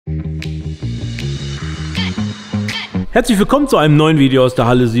Herzlich willkommen zu einem neuen Video aus der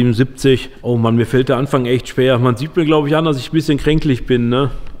Halle 77. Oh Mann, mir fällt der Anfang echt schwer. Man sieht mir, glaube ich, an, dass ich ein bisschen kränklich bin, ne?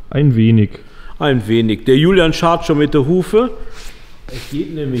 Ein wenig. Ein wenig. Der Julian scharrt schon mit der Hufe. Es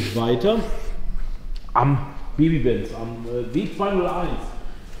geht nämlich weiter am Babybenz, am W201.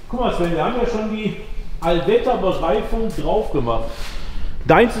 Guck mal Sven, wir haben ja schon die Allwetterbereifung drauf gemacht.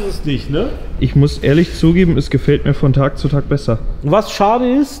 Deins ist es nicht, ne? Ich muss ehrlich zugeben, es gefällt mir von Tag zu Tag besser. Was schade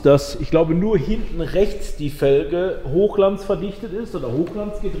ist, dass ich glaube nur hinten rechts die Felge hochglanzverdichtet ist oder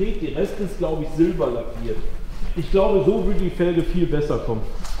hochglanz gedreht. Die Rest ist glaube ich silber lackiert. Ich glaube, so würde die Felge viel besser kommen.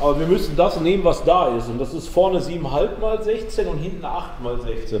 Aber wir müssen das nehmen, was da ist. Und das ist vorne 7,5 x 16 und hinten 8 x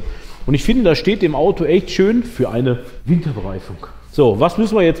 16. Und ich finde, das steht dem Auto echt schön für eine Winterbereifung. So, was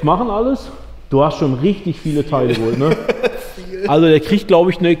müssen wir jetzt machen alles? Du hast schon richtig viele Teile geholt, ne? Also der kriegt, glaube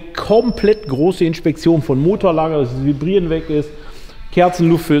ich, eine komplett große Inspektion von Motorlager, dass das Vibrieren weg ist,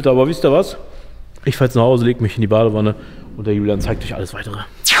 Kerzenluftfilter, aber wisst ihr was? Ich fahre jetzt nach Hause, lege mich in die Badewanne und der Julian zeigt euch alles Weitere.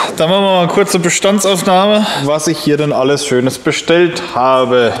 Dann machen wir mal eine kurze Bestandsaufnahme, was ich hier denn alles Schönes bestellt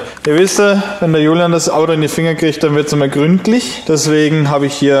habe. Ihr wisst, wenn der Julian das Auto in die Finger kriegt, dann wird es immer gründlich. Deswegen habe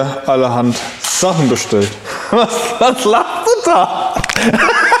ich hier allerhand Sachen bestellt. Was lachst du da?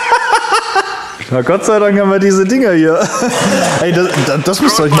 Na Gott sei Dank haben wir diese Dinger hier. Ey, das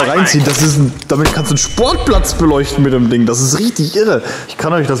müsst ihr euch mal reinziehen. Damit kannst du einen Sportplatz beleuchten mit dem Ding. Das ist richtig irre. Ich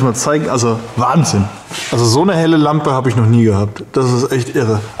kann euch das mal zeigen. Also Wahnsinn. Also so eine helle Lampe habe ich noch nie gehabt. Das ist echt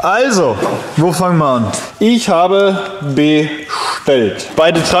irre. Also, wo fangen wir an? Ich habe bestellt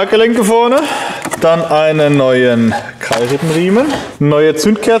beide Traggelenke vorne. Dann einen neuen Keilrippenriemen. Neue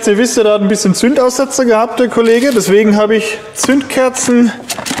Zündkerze. Ihr wisst ja, da hat ein bisschen Zündaussetzer gehabt, der Kollege. Deswegen habe ich Zündkerzen,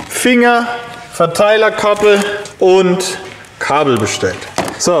 Finger, Verteilerkappe und Kabel bestellt.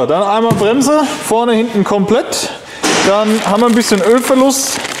 So, dann einmal Bremse, vorne, hinten komplett. Dann haben wir ein bisschen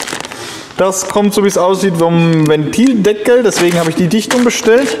Ölverlust. Das kommt so wie es aussieht vom Ventildeckel, deswegen habe ich die Dichtung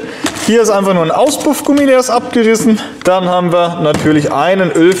bestellt. Hier ist einfach nur ein Auspuffgummi, der ist abgerissen. Dann haben wir natürlich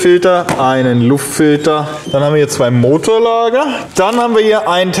einen Ölfilter, einen Luftfilter. Dann haben wir hier zwei Motorlager. Dann haben wir hier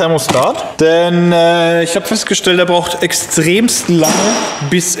einen Thermostat. Denn ich habe festgestellt, er braucht extremst lange,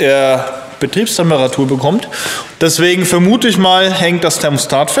 bis er Betriebstemperatur bekommt. Deswegen vermute ich mal, hängt das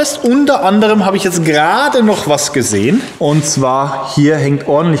Thermostat fest. Unter anderem habe ich jetzt gerade noch was gesehen. Und zwar hier hängt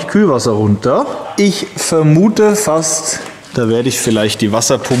ordentlich Kühlwasser runter. Ich vermute fast, da werde ich vielleicht die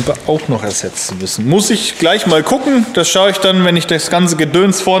Wasserpumpe auch noch ersetzen müssen. Muss ich gleich mal gucken. Das schaue ich dann, wenn ich das ganze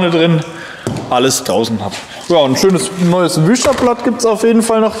Gedöns vorne drin alles draußen habe. Ja, ein schönes neues Wischerblatt gibt es auf jeden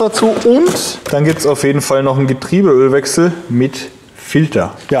Fall noch dazu. Und dann gibt es auf jeden Fall noch einen Getriebeölwechsel mit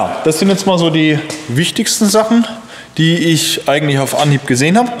Filter. Ja, das sind jetzt mal so die wichtigsten Sachen, die ich eigentlich auf Anhieb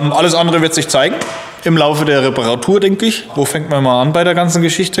gesehen habe. Und alles andere wird sich zeigen im Laufe der Reparatur, denke ich. Wo fängt man mal an bei der ganzen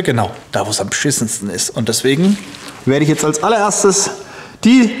Geschichte? Genau, da wo es am beschissensten ist. Und deswegen werde ich jetzt als allererstes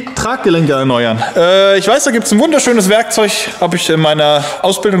die Traggelenke erneuern. Ich weiß, da gibt es ein wunderschönes Werkzeug, habe ich in meiner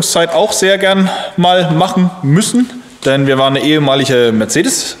Ausbildungszeit auch sehr gern mal machen müssen. Denn wir waren eine ehemalige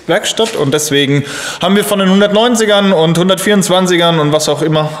Mercedes-Werkstatt und deswegen haben wir von den 190ern und 124ern und was auch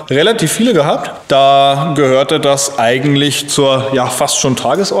immer relativ viele gehabt. Da gehörte das eigentlich zur ja, fast schon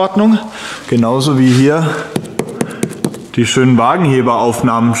Tagesordnung. Genauso wie hier die schönen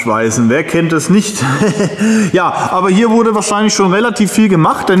Wagenheberaufnahmen schweißen. Wer kennt es nicht? Ja, aber hier wurde wahrscheinlich schon relativ viel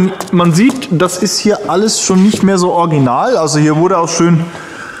gemacht, denn man sieht, das ist hier alles schon nicht mehr so original. Also hier wurde auch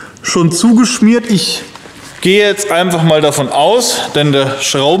schon zugeschmiert. Ich gehe jetzt einfach mal davon aus, denn der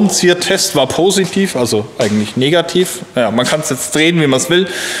Schraubenzieher-Test war positiv, also eigentlich negativ. Ja, man kann es jetzt drehen, wie man es will.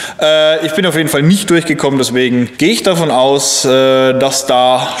 Ich bin auf jeden Fall nicht durchgekommen, deswegen gehe ich davon aus, dass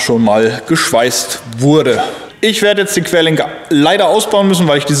da schon mal geschweißt wurde. Ich werde jetzt den Querlenker leider ausbauen müssen,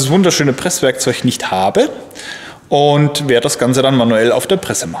 weil ich dieses wunderschöne Presswerkzeug nicht habe. Und werde das Ganze dann manuell auf der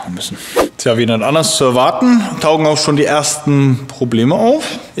Presse machen müssen. Tja, wie nicht anders zu erwarten, tauchen auch schon die ersten Probleme auf.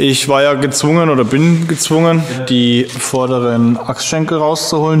 Ich war ja gezwungen oder bin gezwungen, die vorderen Achsschenkel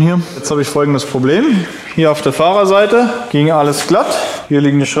rauszuholen hier. Jetzt habe ich folgendes Problem. Hier auf der Fahrerseite ging alles glatt. Hier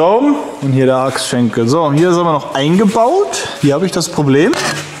liegen die Schrauben und hier der Achsschenkel. So, hier ist aber noch eingebaut. Hier habe ich das Problem,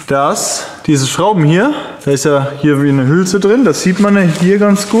 dass diese Schrauben hier, da ist ja hier wie eine Hülse drin, das sieht man ja hier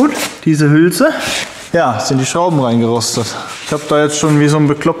ganz gut, diese Hülse. Ja, sind die Schrauben reingerostet. Ich habe da jetzt schon wie so ein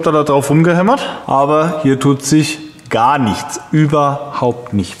Bekloppter da drauf rumgehämmert, aber hier tut sich gar nichts,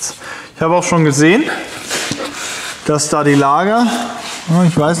 überhaupt nichts. Ich habe auch schon gesehen, dass da die Lager,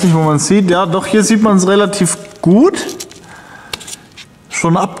 ich weiß nicht, wo man es sieht, ja doch, hier sieht man es relativ gut,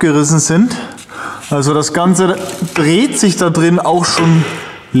 schon abgerissen sind. Also das Ganze dreht sich da drin auch schon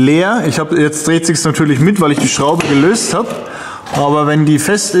leer. Jetzt dreht sich es natürlich mit, weil ich die Schraube gelöst habe. Aber wenn die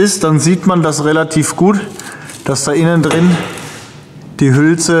fest ist, dann sieht man das relativ gut. dass da innen drin die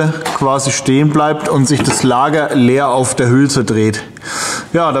Hülse quasi stehen bleibt und sich das Lager leer auf der Hülse dreht.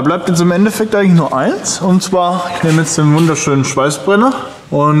 Ja, da bleibt jetzt im Endeffekt eigentlich nur eins, und zwar, ich nehme jetzt den wunderschönen Schweißbrenner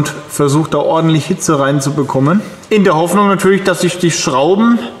und versuche da ordentlich Hitze reinzubekommen. In der Hoffnung natürlich, dass sich die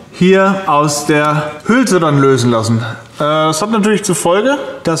Schrauben hier aus der Hülse dann lösen lassen. Das hat natürlich zur Folge,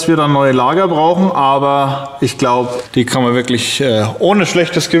 dass wir dann neue Lager brauchen, aber ich glaube, die kann man wirklich ohne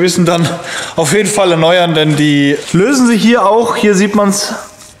schlechtes Gewissen dann auf jeden Fall erneuern, denn die lösen sich hier auch. Hier sieht man es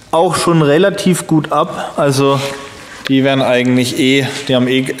auch schon relativ gut ab. Also die werden eigentlich die haben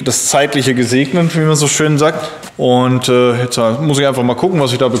das Zeitliche gesegnet, wie man so schön sagt. Und jetzt muss ich einfach mal gucken,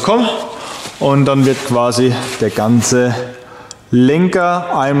 was ich da bekomme. Und dann wird quasi der ganze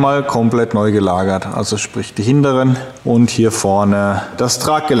Lenker einmal komplett neu gelagert, also sprich die hinteren und hier vorne das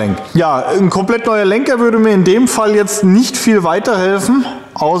Traggelenk. Ja, ein komplett neuer Lenker würde mir in dem Fall jetzt nicht viel weiterhelfen,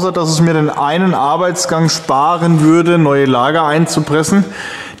 außer dass es mir den einen Arbeitsgang sparen würde, neue Lager einzupressen.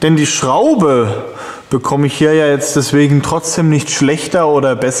 Denn die Schraube bekomme ich hier ja jetzt deswegen trotzdem nicht schlechter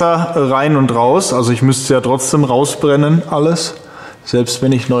oder besser rein und raus. Also ich müsste ja trotzdem rausbrennen alles, selbst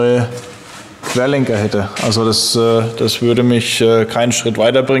wenn ich neue Querlenker hätte. Also das würde mich keinen Schritt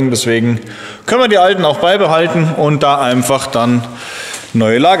weiterbringen. Deswegen können wir die alten auch beibehalten und da einfach dann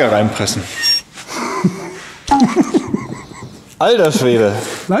neue Lager reinpressen. Alter Schwede.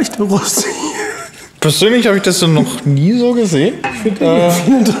 Leicht rustig. Persönlich habe ich das noch nie so gesehen. Ich finde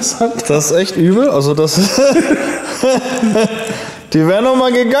interessant. Das ist echt übel. Also das die wären noch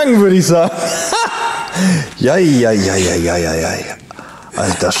mal gegangen, würde ich sagen. Ja.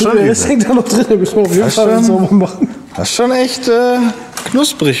 Also das schon. Das hängt da noch drin, da müssen wir auf jeden Fall sauber machen. Das ist schon echt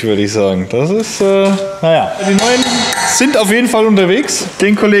knusprig, würde ich sagen. Das ist, naja. Die neuen sind auf jeden Fall unterwegs.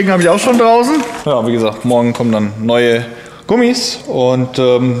 Den Kollegen habe ich auch schon draußen. Ja, wie gesagt, morgen kommen dann neue Gummis und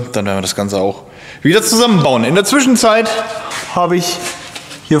dann werden wir das Ganze auch wieder zusammenbauen. In der Zwischenzeit habe ich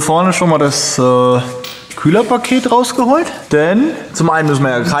hier vorne schon mal das Kühlerpaket rausgeholt, denn zum einen müssen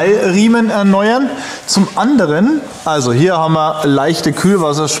wir ja Keilriemen erneuern, zum anderen, also hier haben wir leichte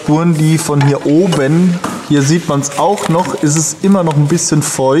Kühlwasserspuren, die von hier oben, hier sieht man es auch noch, ist es immer noch ein bisschen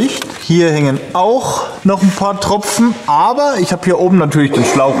feucht. Hier hängen auch noch ein paar Tropfen, aber ich habe hier oben natürlich den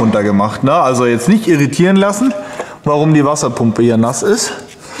Schlauch runtergemacht, ne? Also jetzt nicht irritieren lassen, warum die Wasserpumpe hier nass ist.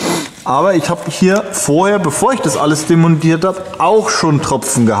 Aber ich habe hier vorher, bevor ich das alles demontiert habe, auch schon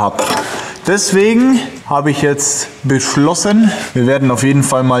Tropfen gehabt. Deswegen habe ich jetzt beschlossen, wir werden auf jeden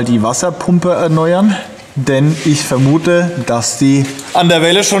Fall mal die Wasserpumpe erneuern, denn ich vermute, dass die an der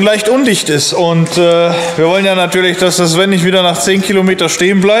Welle schon leicht undicht ist. Und wir wollen ja natürlich, dass das, wenn nicht wieder nach 10 Kilometer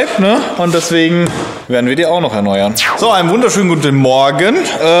stehen bleibt, ne? Und deswegen werden wir die auch noch erneuern. So, einen wunderschönen guten Morgen.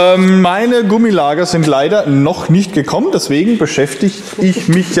 Meine Gummilager sind leider noch nicht gekommen, deswegen beschäftige ich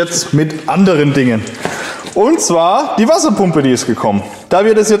mich jetzt mit anderen Dingen. Und zwar die Wasserpumpe, die ist gekommen. Da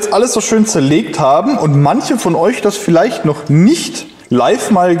wir das jetzt alles so schön zerlegt haben und manche von euch das vielleicht noch nicht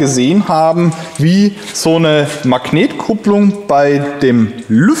live mal gesehen haben, wie so eine Magnetkupplung bei dem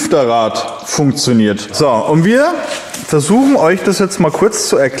Lüfterrad funktioniert. So, und wir versuchen euch das jetzt mal kurz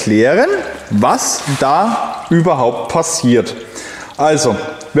zu erklären, was da überhaupt passiert. Also,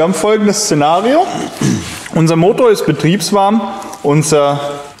 wir haben folgendes Szenario. Unser Motor ist betriebswarm, unser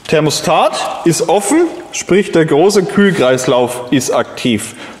Thermostat ist offen, sprich der große Kühlkreislauf ist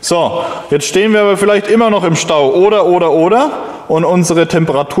aktiv. So, jetzt stehen wir aber vielleicht immer noch im Stau oder und unsere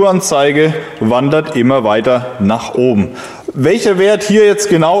Temperaturanzeige wandert immer weiter nach oben. Welcher Wert hier jetzt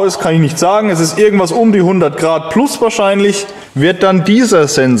genau ist, kann ich nicht sagen. Es ist irgendwas um die 100 Grad plus wahrscheinlich. Wird dann dieser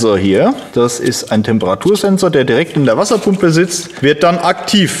Sensor hier, das ist ein Temperatursensor, der direkt in der Wasserpumpe sitzt, wird dann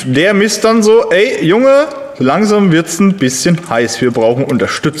aktiv. Der misst dann so, ey Junge, langsam wird es ein bisschen heiß, wir brauchen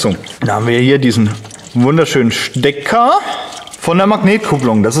Unterstützung. Da haben wir hier diesen wunderschönen Stecker von der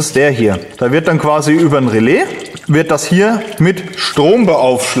Magnetkupplung, das ist der hier. Da wird dann quasi über ein Relais, wird das hier mit Strom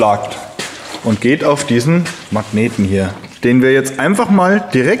beaufschlagt und geht auf diesen Magneten hier, den wir jetzt einfach mal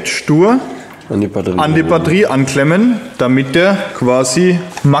direkt stur an die Batterie anklemmen, damit der quasi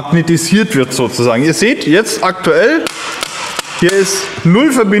magnetisiert wird sozusagen. Ihr seht jetzt aktuell, hier ist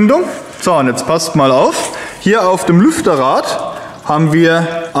null Verbindung. So, und jetzt passt mal auf. Hier auf dem Lüfterrad haben wir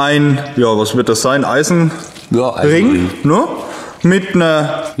ein, ja, was wird das sein? Eisenring, ne? Mit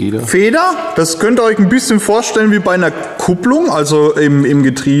einer Feder. Das könnt ihr euch ein bisschen vorstellen wie bei einer Kupplung, also im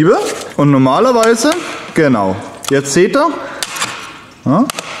Getriebe. Und normalerweise, genau, jetzt seht ihr, ja,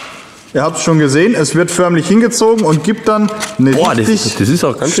 ihr habt es schon gesehen, es wird förmlich hingezogen und gibt dann eine richtig das ist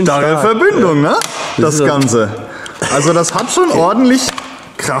auch ganz schön starre Verbindung, ne? Das Ganze. Also das hat schon ordentlich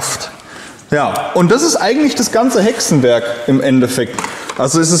Kraft. Ja, und das ist eigentlich das ganze Hexenwerk im Endeffekt.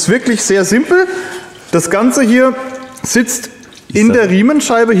 Also es ist wirklich sehr simpel. Das Ganze hier sitzt in der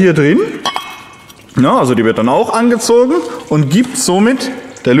Riemenscheibe hier drin. Ja, also die wird dann auch angezogen und gibt somit,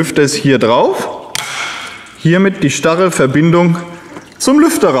 der Lüfter ist hier drauf, hiermit die starre Verbindung zum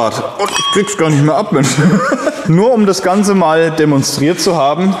Lüfterrad. Und ich krieg's gar nicht mehr ab, Mensch. Nur um das Ganze mal demonstriert zu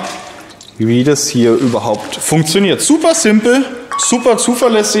haben, wie das hier überhaupt funktioniert. Super simpel, super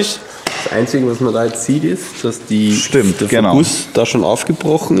zuverlässig. Das Einzige, was man da jetzt sieht, ist, dass der genau. Verguss da schon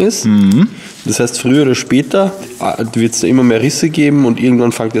aufgebrochen ist. Das heißt, früher oder später wird es da immer mehr Risse geben und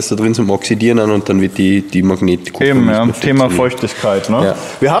irgendwann fängt es da drin zum Oxidieren an und dann wird die Magnetkupplung Eben, nicht ja, mehr Thema funktionieren. Feuchtigkeit. Ne? Ja.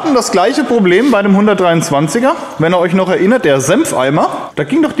 Wir hatten das gleiche Problem bei dem 123er. Wenn ihr euch noch erinnert, der Senfeimer, da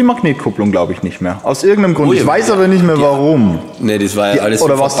ging doch die Magnetkupplung, glaube ich, nicht mehr. Aus irgendeinem Grund. Oh ja, ich weiß aber nicht mehr warum. Ne, das war ja alles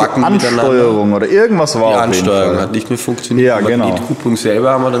Oder war es die verbacken miteinander. Ansteuerung oder irgendwas war Die auf jeden Ansteuerung Fall. hat nicht mehr funktioniert. Ja, Die genau. Magnetkupplung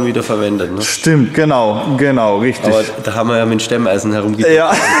selber haben wir dann wieder verwendet. Ne? Stimmt, genau, richtig. Aber da haben wir ja mit Stemmeisen herumgetan.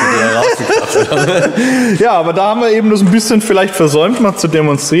 Ja. Ja, aber da haben wir eben das ein bisschen vielleicht versäumt, mal zu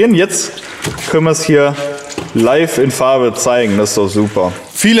demonstrieren. Jetzt können wir es hier live in Farbe zeigen. Das ist doch super.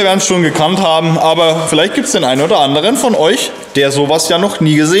 Viele werden es schon gekannt haben, aber vielleicht gibt es den einen oder anderen von euch, der sowas ja noch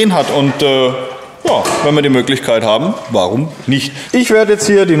nie gesehen hat. Und ja, wenn wir die Möglichkeit haben, warum nicht? Ich werde jetzt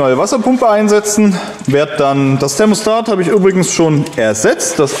hier die neue Wasserpumpe einsetzen. Werde dann das Thermostat habe ich übrigens schon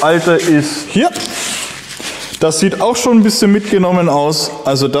ersetzt. Das alte ist hier. Das sieht auch schon ein bisschen mitgenommen aus,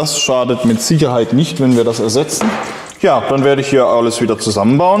 also das schadet mit Sicherheit nicht, wenn wir das ersetzen. Ja, dann werde ich hier alles wieder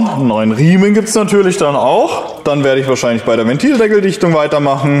zusammenbauen. Einen neuen Riemen gibt es natürlich dann auch. Dann werde ich wahrscheinlich bei der Ventildeckeldichtung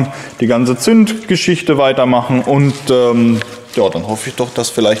weitermachen, die ganze Zündgeschichte weitermachen und ja, dann hoffe ich doch, dass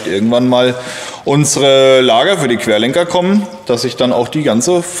vielleicht irgendwann mal unsere Lager für die Querlenker kommen, dass ich dann auch die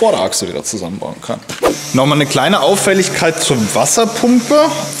ganze Vorderachse wieder zusammenbauen kann. Nochmal eine kleine Auffälligkeit zur Wasserpumpe.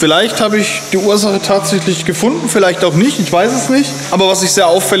 Vielleicht habe ich die Ursache tatsächlich gefunden, vielleicht auch nicht, ich weiß es nicht. Aber was ich sehr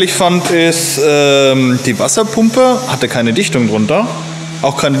auffällig fand, ist, die Wasserpumpe hatte keine Dichtung drunter.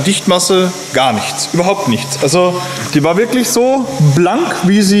 Auch keine Dichtmasse, gar nichts, überhaupt nichts. Also die war wirklich so blank,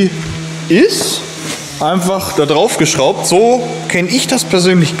 wie sie ist. Einfach da drauf geschraubt. So kenne ich das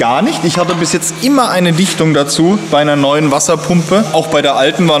persönlich gar nicht. Ich hatte bis jetzt immer eine Dichtung dazu bei einer neuen Wasserpumpe. Auch bei der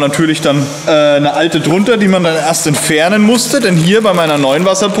alten war natürlich dann eine alte drunter, die man dann erst entfernen musste. Denn hier bei meiner neuen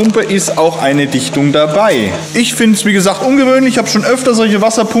Wasserpumpe ist auch eine Dichtung dabei. Ich finde es wie gesagt ungewöhnlich. Ich habe schon öfter solche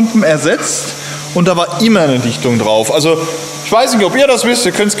Wasserpumpen ersetzt und da war immer eine Dichtung drauf. Also ich weiß nicht, ob ihr das wisst.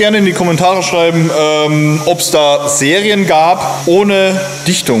 Ihr könnt es gerne in die Kommentare schreiben, ob es da Serien gab ohne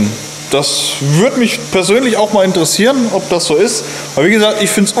Dichtung. Das würde mich persönlich auch mal interessieren, ob das so ist. Aber wie gesagt, ich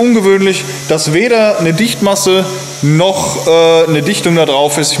finde es ungewöhnlich, dass weder eine Dichtmasse noch eine Dichtung da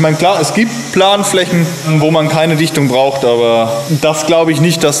drauf ist. Ich meine, klar, es gibt Planflächen, wo man keine Dichtung braucht, aber das glaube ich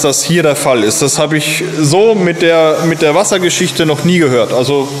nicht, dass das hier der Fall ist. Das habe ich so mit der Wassergeschichte noch nie gehört.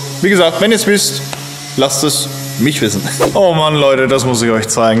 Also, wie gesagt, wenn ihr es wisst, lasst es mich wissen. Oh Mann, Leute, das muss ich euch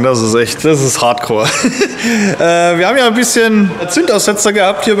zeigen. Das ist Hardcore. Wir haben ja ein bisschen Zündaussetzer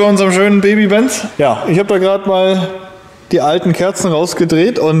gehabt hier bei unserem schönen Baby-Benz. Ja, ich habe da gerade mal die alten Kerzen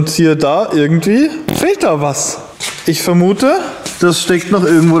rausgedreht und hier da irgendwie fehlt da was. Ich vermute, das steckt noch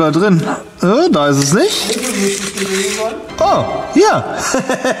irgendwo da drin. Da ist es nicht. Oh, hier.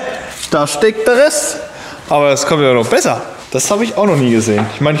 Da steckt der Rest. Aber es kommt ja noch besser. Das habe ich auch noch nie gesehen.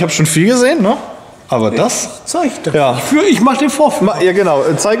 Ich meine, ich habe schon viel gesehen, ne? Aber das? Zeig dir. Ja. Ich mach den Vorführung. Ja, genau.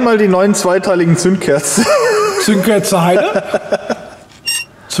 Zeig mal die neuen zweiteiligen Zündkerzen. Zündkerze Heide.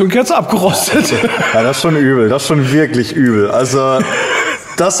 Zündkerze abgerostet. Ja, das ist schon übel. Das ist schon wirklich übel. Also,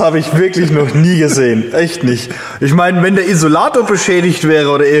 das habe ich wirklich noch nie gesehen. Echt nicht. Ich meine, wenn der Isolator beschädigt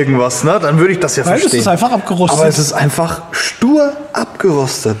wäre oder irgendwas, ne, dann würde ich das ja Nein, verstehen. es ist einfach abgerostet. Aber es ist einfach stur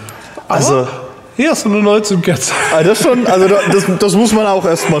abgerostet. Also... Hier ist so eine neue Zündkerze. Das muss man auch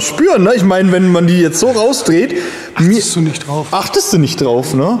erstmal spüren. Ne? Ich meine, wenn man die jetzt so rausdreht. Achtest du nicht drauf? Achtest du nicht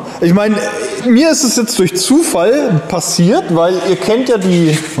drauf, ne? Ich meine, mir ist es jetzt durch Zufall passiert, weil ihr kennt ja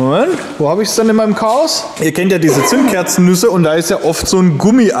die. Moment, wo habe ich es denn in meinem Chaos? Ihr kennt ja diese Zündkerzennüsse und da ist ja oft so ein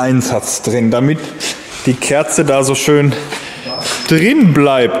Gummieinsatz drin, damit die Kerze da so schön drin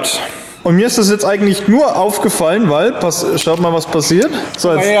bleibt. Und mir ist das jetzt eigentlich nur aufgefallen, weil, schaut mal, was passiert.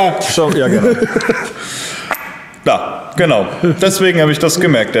 So, jetzt, ja, genau. Da, genau. Deswegen habe ich das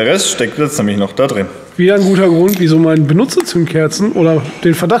gemerkt. Der Rest steckt jetzt nämlich noch da drin. Wieder ein guter Grund, wieso man benutzt Zündkerzen oder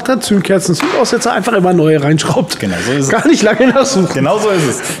den Verdacht hat, Zündkerzen Zündaussetzer einfach immer neue reinschraubt. Genau so ist es. Gar nicht lange nachsuchen. Genau so ist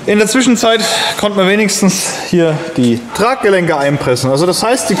es. In der Zwischenzeit konnten wir wenigstens hier die Traggelenke einpressen. Also das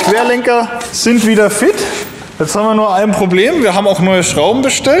heißt, die Querlenker sind wieder fit. Jetzt haben wir nur ein Problem. Wir haben auch neue Schrauben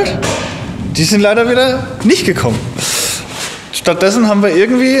bestellt. Die sind leider wieder nicht gekommen. Stattdessen haben wir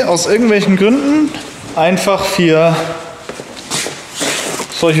irgendwie aus irgendwelchen Gründen einfach 4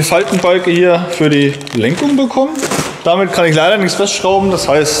 solche Faltenbalken hier für die Lenkung bekommen. Damit kann ich leider nichts festschrauben. Das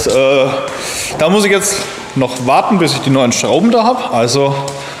heißt, da muss ich jetzt noch warten, bis ich die neuen Schrauben da habe. Also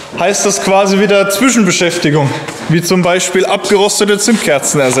heißt das quasi wieder Zwischenbeschäftigung. Wie zum Beispiel abgerostete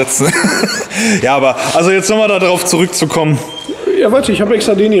Zündkerzen ersetzen. Ja, aber also jetzt nochmal darauf zurückzukommen. Ja, warte, ich habe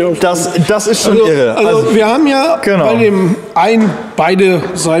extra den hier auf. Das ist schon irre. Also wir haben ja genau. bei dem beide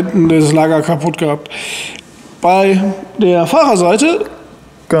Seiten des Lagers kaputt gehabt. Bei der Fahrerseite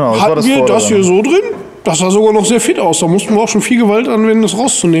genau, hatten wir das hier so drin. Das sah sogar noch sehr fit aus. Da mussten wir auch schon viel Gewalt anwenden, das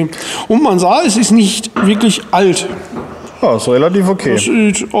rauszunehmen. Und man sah, es ist nicht wirklich alt. Ja, ist relativ okay. Das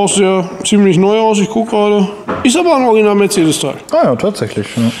sieht auch sehr ziemlich neu aus. Ich gucke gerade. Ist aber ein original Mercedes-Teil. Ah ja, tatsächlich.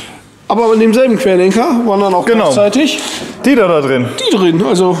 Ja. Aber in demselben Querlenker waren dann auch gleichzeitig die da drin. Die drin.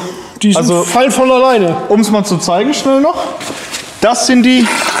 Also die sind fallen von alleine. Um es mal zu zeigen schnell noch. Das sind die,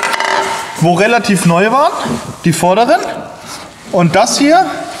 wo relativ neu waren. Die vorderen. Und das hier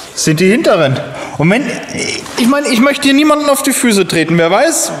sind die hinteren. Und wenn, ich meine, ich möchte hier niemanden auf die Füße treten. Wer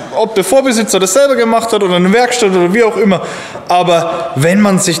weiß, ob der Vorbesitzer das selber gemacht hat oder eine Werkstatt oder wie auch immer. Aber wenn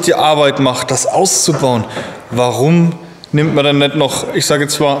man sich die Arbeit macht, das auszubauen, warum nimmt man dann nicht noch, ich sage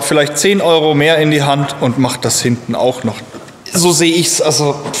jetzt mal, vielleicht 10 Euro mehr in die Hand und macht das hinten auch noch? So sehe ich es.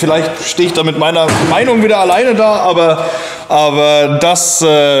 Also vielleicht stehe ich da mit meiner Meinung wieder alleine da, aber das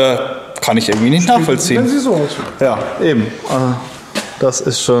kann ich irgendwie nicht nachvollziehen. Wenn sie so aus. Ja, eben. Das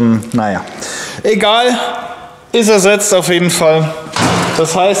ist schon, naja. Egal, ist ersetzt auf jeden Fall.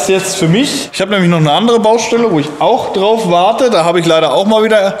 Das heißt jetzt für mich, ich habe nämlich noch eine andere Baustelle, wo ich auch drauf warte. Da habe ich leider auch mal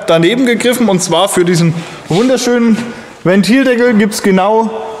wieder daneben gegriffen. Und zwar für diesen wunderschönen Ventildeckel gibt es genau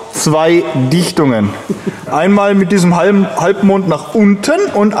 2 Dichtungen. Einmal mit diesem Halbmond nach unten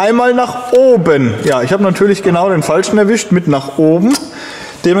und einmal nach oben. Ja, ich habe natürlich genau den falschen erwischt mit nach oben.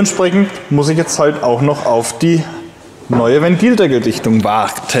 Dementsprechend muss ich jetzt halt auch noch auf die neue Ventildeckeldichtung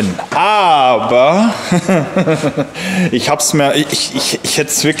warten. Aber ich hätte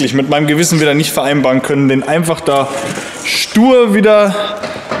es wirklich mit meinem Gewissen wieder nicht vereinbaren können, den einfach da stur wieder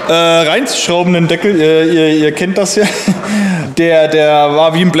reinzuschrauben, den Deckel. Ihr kennt das ja. Der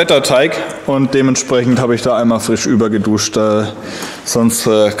war wie ein Blätterteig und dementsprechend habe ich da einmal frisch übergeduscht. Sonst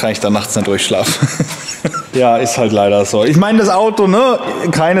kann ich da nachts nicht durchschlafen. Ja, ist halt leider so. Ich meine, das Auto, ne,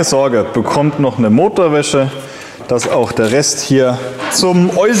 keine Sorge, bekommt noch eine Motorwäsche, dass auch der Rest hier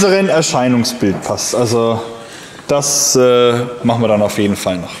zum äußeren Erscheinungsbild passt. Also das machen wir dann auf jeden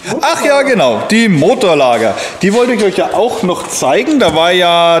Fall noch. Ach ja, genau, die Motorlager. Die wollte ich euch ja auch noch zeigen. Da war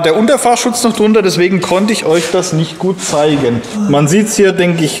ja der Unterfahrschutz noch drunter, deswegen konnte ich euch das nicht gut zeigen. Man sieht es hier,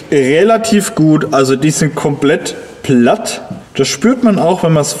 denke ich, relativ gut. Also die sind komplett platt. Das spürt man auch,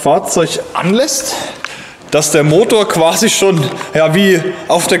 wenn man das Fahrzeug anlässt, dass der Motor quasi schon ja, wie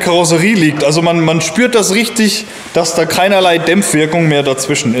auf der Karosserie liegt. Also man spürt das richtig, dass da keinerlei Dämpfwirkung mehr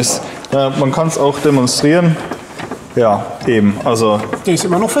dazwischen ist. Ja, man kann es auch demonstrieren. Ja, eben. Also der ist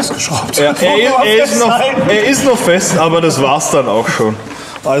immer noch festgeschraubt. Ja, er ist noch fest, aber das war's dann auch schon.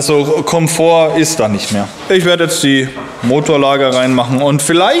 Also Komfort ist da nicht mehr. Ich werde jetzt die Motorlager reinmachen und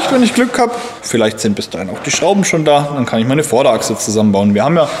vielleicht, wenn ich Glück habe, vielleicht sind bis dahin auch die Schrauben schon da, dann kann ich meine Vorderachse zusammenbauen. Wir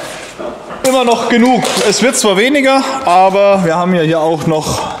haben ja immer noch genug. Es wird zwar weniger, aber wir haben ja hier auch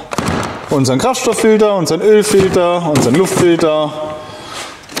noch unseren Kraftstofffilter, unseren Ölfilter, unseren Luftfilter,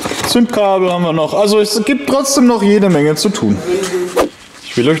 Zündkabel haben wir noch. Also es gibt trotzdem noch jede Menge zu tun.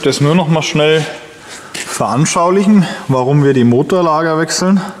 Ich will euch das nur noch mal schnell veranschaulichen, warum wir die Motorlager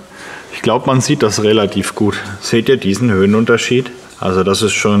wechseln. Ich glaube, man sieht das relativ gut. Seht ihr diesen Höhenunterschied? Also das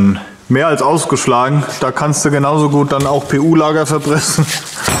ist schon mehr als ausgeschlagen. Da kannst du genauso gut dann auch PU-Lager verpressen.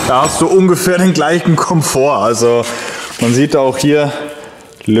 Da hast du ungefähr den gleichen Komfort. Also man sieht auch hier,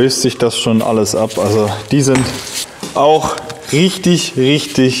 löst sich das schon alles ab. Also die sind auch richtig,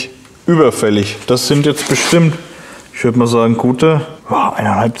 richtig überfällig. Das sind jetzt bestimmt, ich würde mal sagen, gute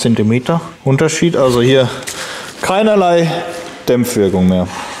 1,5 cm Unterschied. Also hier keinerlei Dämpfwirkung mehr.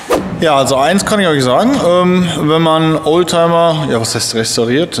 Ja, also eins kann ich euch sagen, wenn man Oldtimer, ja was heißt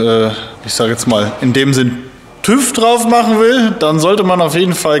restauriert, ich sage jetzt mal in dem Sinn TÜV drauf machen will, dann sollte man auf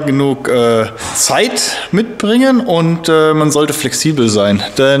jeden Fall genug Zeit mitbringen und man sollte flexibel sein.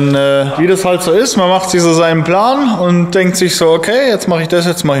 Denn wie das halt so ist, man macht sich so seinen Plan und denkt sich so, okay, jetzt mache ich das,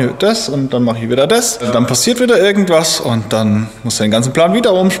 jetzt mache ich das und dann mache ich wieder das. Dann passiert wieder irgendwas und dann muss er den ganzen Plan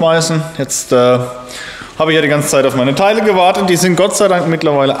wieder umschmeißen. Jetzt habe ich ja die ganze Zeit auf meine Teile gewartet. Die sind Gott sei Dank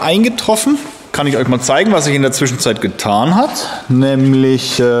mittlerweile eingetroffen. Kann ich euch mal zeigen, was sich in der Zwischenzeit getan hat.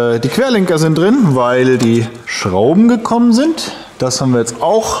 Nämlich die Querlenker sind drin, weil die Schrauben gekommen sind. Das haben wir jetzt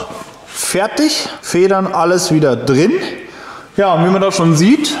auch fertig. Federn alles wieder drin. Ja, und wie man da schon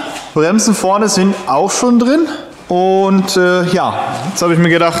sieht, Bremsen vorne sind auch schon drin. Und ja, jetzt habe ich mir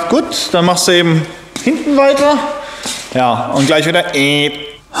gedacht, gut, dann machst du eben hinten weiter. Ja, und gleich wieder.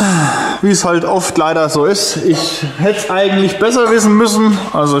 Wie es halt oft leider so ist. Ich hätte es eigentlich besser wissen müssen.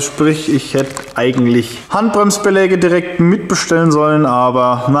 Also sprich, ich hätte eigentlich Handbremsbeläge direkt mitbestellen sollen.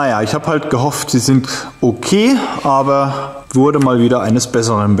 Aber naja, ich habe halt gehofft, sie sind okay. Aber wurde mal wieder eines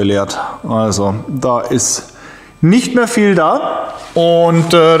Besseren belehrt. Also da ist nicht mehr viel da.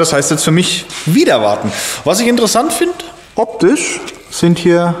 Und das heißt jetzt für mich wieder warten. Was ich interessant finde, optisch sind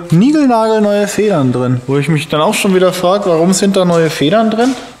hier niegelnagelneue Federn drin. Wo ich mich dann auch schon wieder frage, warum sind da neue Federn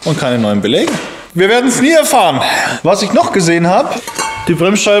drin und keine neuen Belege? Wir werden es nie erfahren. Was ich noch gesehen habe, die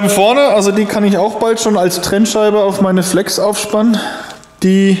Bremsscheiben vorne, also die kann ich auch bald schon als Trennscheibe auf meine Flex aufspannen.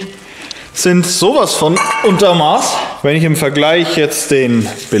 Die sind sowas von unter Maß. Wenn ich im Vergleich jetzt den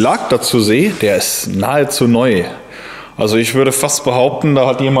Belag dazu sehe, der ist nahezu neu. Also ich würde fast behaupten, da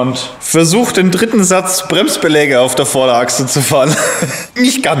hat jemand versucht, den dritten Satz Bremsbeläge auf der Vorderachse zu fahren.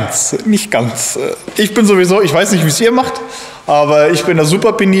 Nicht ganz, nicht ganz. Ich bin sowieso, ich weiß nicht, wie es ihr macht, aber ich bin da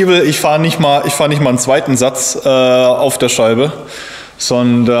super penibel. Ich fahre nicht mal einen zweiten Satz auf der Scheibe,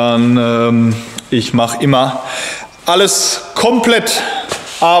 sondern ich mache immer alles komplett.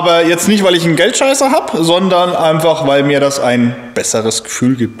 Aber jetzt nicht, weil ich einen Geldscheißer habe, sondern einfach, weil mir das ein besseres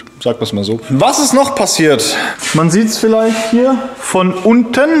Gefühl gibt. Sagen wir es mal so. Was ist noch passiert? Man sieht es vielleicht hier von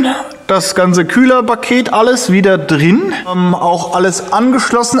unten. Das ganze Kühlerpaket, alles wieder drin. Auch alles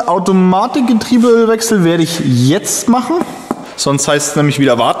angeschlossen. Automatikgetriebeölwechsel werde ich jetzt machen. Sonst heißt es nämlich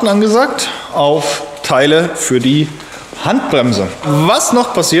wieder warten angesagt auf Teile für die Handbremse. Was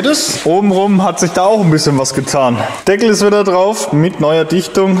noch passiert ist, obenrum hat sich da auch ein bisschen was getan. Deckel ist wieder drauf mit neuer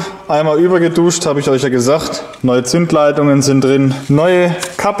Dichtung. Einmal übergeduscht, habe ich euch ja gesagt. Neue Zündleitungen sind drin. Neue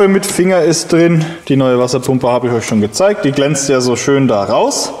Kappe mit Finger ist drin. Die neue Wasserpumpe habe ich euch schon gezeigt. Die glänzt ja so schön da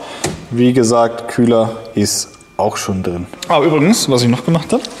raus. Wie gesagt, Kühler ist auch schon drin. Aber übrigens, was ich noch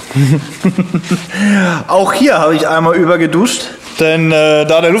gemacht habe. Auch hier habe ich einmal übergeduscht. Denn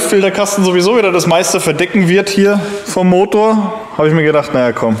da der Luftfilterkasten sowieso wieder das meiste verdecken wird hier vom Motor, habe ich mir gedacht,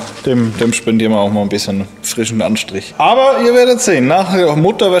 naja komm, dem spendieren wir auch mal ein bisschen frischen Anstrich. Aber ihr werdet sehen, nach der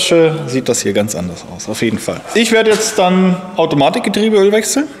Motorwäsche sieht das hier ganz anders aus, auf jeden Fall. Ich werde jetzt dann Automatikgetriebeöl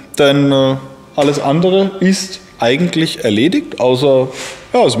wechseln, denn alles andere ist eigentlich erledigt, außer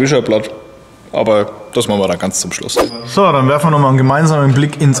ja, das Wischerblatt. Aber das machen wir dann ganz zum Schluss. So, dann werfen wir nochmal einen gemeinsamen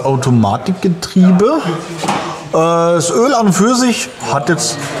Blick ins Automatikgetriebe. Das Öl an und für sich hat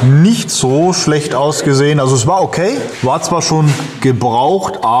jetzt nicht so schlecht ausgesehen. Also es war okay, war zwar schon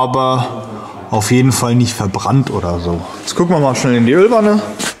gebraucht, aber auf jeden Fall nicht verbrannt oder so. Jetzt gucken wir mal schnell in die Ölwanne.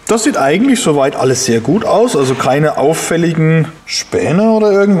 Das sieht eigentlich soweit alles sehr gut aus, also keine auffälligen Späne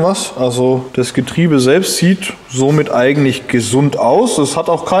oder irgendwas. Also das Getriebe selbst sieht somit eigentlich gesund aus. Es hat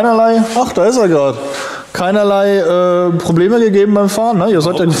auch keinerlei, ach da ist er gerade, keinerlei Probleme gegeben beim Fahren. Ne? Ihr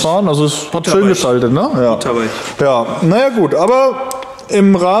seid ja gefahren, also es hat schön geschaltet. Ne? Ja. Ja, naja gut, aber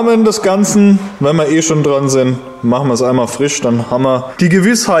im Rahmen des Ganzen, wenn wir eh schon dran sind, machen wir es einmal frisch, dann haben wir die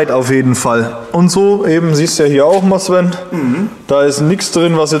Gewissheit auf jeden Fall. Und so eben, siehst du ja hier auch mal, Sven, da ist nichts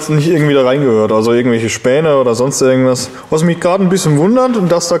drin, was jetzt nicht irgendwie da reingehört, also irgendwelche Späne oder sonst irgendwas. Was mich gerade ein bisschen wundert,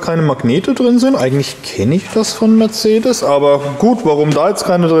 dass da keine Magnete drin sind. Eigentlich kenne ich das von Mercedes, aber gut, warum da jetzt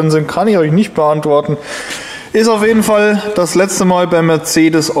keine drin sind, kann ich euch nicht beantworten. Ist auf jeden Fall das letzte Mal bei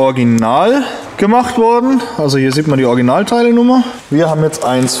Mercedes Original gemacht worden. Also hier sieht man die Originalteilenummer. Wir haben jetzt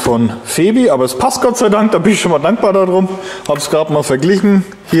eins von Febi, aber es passt Gott sei Dank, da bin ich schon mal dankbar darum. Habe es gerade mal verglichen.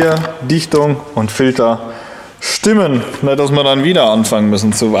 Hier Dichtung und Filter stimmen. Nicht, dass wir dann wieder anfangen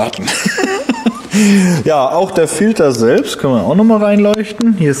müssen zu warten. Ja, auch der Filter selbst können wir auch noch mal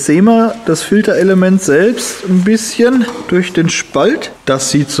reinleuchten. Hier sehen wir das Filterelement selbst ein bisschen durch den Spalt. Das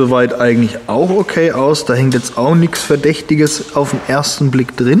sieht soweit eigentlich auch okay aus. Da hängt jetzt auch nichts Verdächtiges auf den ersten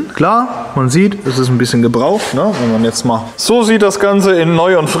Blick drin. Klar, man sieht, es ist ein bisschen gebraucht, ne? Wenn man jetzt mal so sieht das Ganze in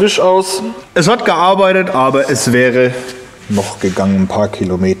neu und frisch aus. Es hat gearbeitet, aber es wäre noch gegangen, ein paar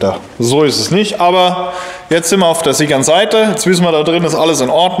Kilometer. So ist es nicht, aber jetzt sind wir auf der sicheren Seite. Jetzt wissen wir, da drin ist alles in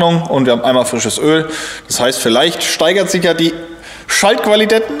Ordnung und wir haben einmal frisches Öl. Das heißt, vielleicht steigert sich ja die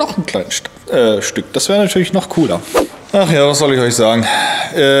Schaltqualität noch ein kleines Stück. Das wäre natürlich noch cooler. Ach ja, was soll ich euch sagen?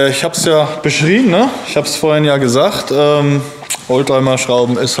 Ich habe es ja beschrieben, ne? Ich habe es vorhin ja gesagt.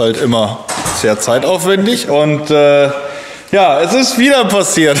 Oldtimer-Schrauben ist halt immer sehr zeitaufwendig und ja, es ist wieder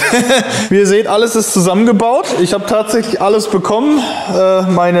passiert. Wie ihr seht, alles ist zusammengebaut. Ich habe tatsächlich alles bekommen.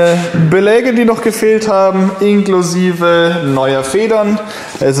 Meine Beläge, die noch gefehlt haben, inklusive neuer Federn.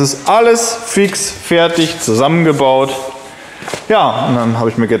 Es ist alles fix fertig zusammengebaut. Ja, und dann habe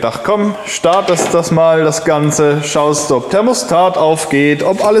ich mir gedacht, komm, startest das mal, das Ganze, schaust, ob Thermostat aufgeht,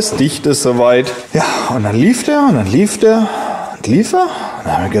 ob alles dicht ist soweit. Ja, und dann lief der und dann lief der und lief er. Und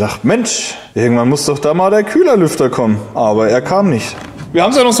dann habe ich gedacht, Mensch, irgendwann muss doch da mal der Kühlerlüfter kommen. Aber er kam nicht. Wir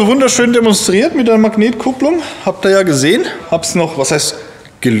haben es ja noch so wunderschön demonstriert mit der Magnetkupplung. Habt ihr ja gesehen. Hab's noch, was heißt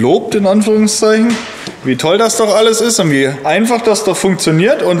gelobt in Anführungszeichen, wie toll das doch alles ist und wie einfach das doch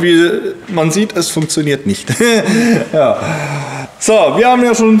funktioniert und wie man sieht, es funktioniert nicht. Ja. So, wir haben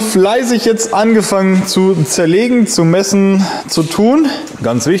ja schon fleißig jetzt angefangen zu zerlegen, zu messen, zu tun.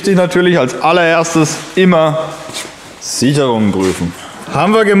 Ganz wichtig natürlich als allererstes immer Sicherungen prüfen.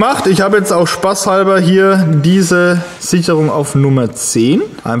 Haben wir gemacht. Ich habe jetzt auch spaßhalber hier diese Sicherung auf Nummer 10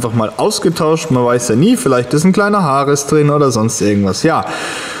 einfach mal ausgetauscht. Man weiß ja nie, vielleicht ist ein kleiner Haarriss drin oder sonst irgendwas. Ja,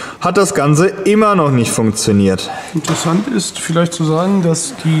 hat das Ganze immer noch nicht funktioniert. Interessant ist vielleicht zu sagen,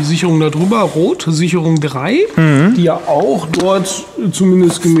 dass die Sicherung darüber, rot, Sicherung 3, die ja auch dort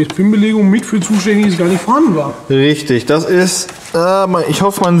zumindest gemäß PIN-Belegung mit für zuständig ist, gar nicht vorhanden war. Richtig, das ist, ich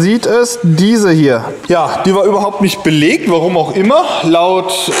hoffe man sieht es, diese hier. Ja, die war überhaupt nicht belegt, warum auch immer.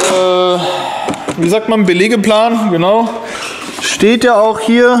 Laut, wie sagt man, Belegeplan, genau. Steht ja auch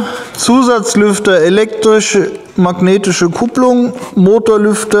hier, Zusatzlüfter, elektrische, magnetische Kupplung,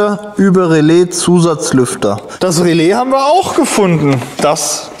 Motorlüfter über Relais, Zusatzlüfter. Das Relais haben wir auch gefunden.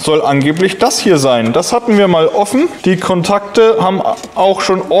 Das soll angeblich das hier sein. Das hatten wir mal offen. Die Kontakte haben auch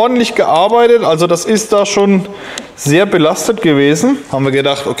schon ordentlich gearbeitet. Also das ist da schon sehr belastet gewesen. Haben wir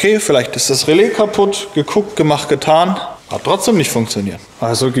gedacht, okay, vielleicht ist das Relais kaputt. Geguckt, gemacht, getan. Hat trotzdem nicht funktioniert.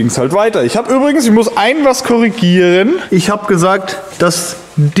 Also ging es halt weiter. Ich habe übrigens, ich muss was korrigieren. Ich habe gesagt, dass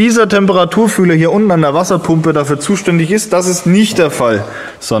dieser Temperaturfühler hier unten an der Wasserpumpe dafür zuständig ist. Das ist nicht der Fall,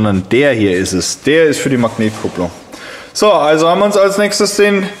 sondern der hier ist es. Der ist für die Magnetkupplung. So, also haben wir uns als nächstes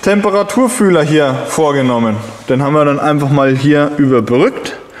den Temperaturfühler hier vorgenommen. Den haben wir dann einfach mal hier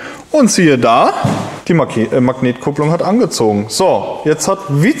überbrückt. Und siehe da, die Magnetkupplung hat angezogen. So, jetzt hat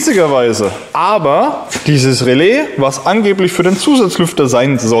witzigerweise aber dieses Relais, was angeblich für den Zusatzlüfter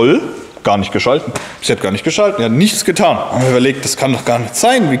sein soll, gar nicht geschalten. Sie hat gar nicht geschalten, er hat nichts getan. Haben wir überlegt, das kann doch gar nicht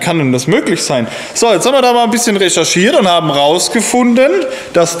sein. Wie kann denn das möglich sein? So, jetzt haben wir da mal ein bisschen recherchiert und haben rausgefunden,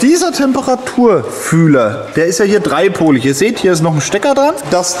 dass dieser Temperaturfühler, der ist ja hier dreipolig. Ihr seht, hier ist noch ein Stecker dran,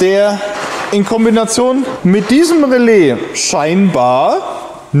 dass der in Kombination mit diesem Relais scheinbar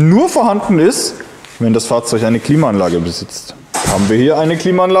nur vorhanden ist, wenn das Fahrzeug eine Klimaanlage besitzt. Haben wir hier eine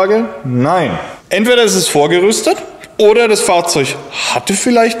Klimaanlage? Nein. Entweder ist es vorgerüstet oder das Fahrzeug hatte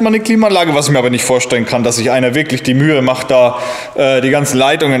vielleicht mal eine Klimaanlage, was ich mir aber nicht vorstellen kann, dass sich einer wirklich die Mühe macht, da die ganzen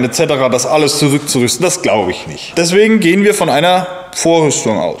Leitungen etc., das alles zurückzurüsten. Das glaube ich nicht. Deswegen gehen wir von einer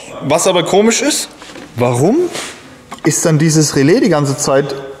Vorrüstung aus. Was aber komisch ist, warum ist dann dieses Relais die ganze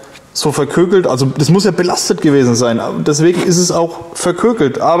Zeit so verkökelt? Also das muss ja belastet gewesen sein, deswegen ist es auch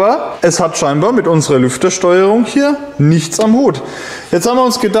verkökelt. Aber es hat scheinbar mit unserer Lüftersteuerung hier nichts am Hut. Jetzt haben wir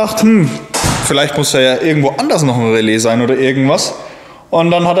uns gedacht, vielleicht muss ja irgendwo anders noch ein Relais sein oder irgendwas.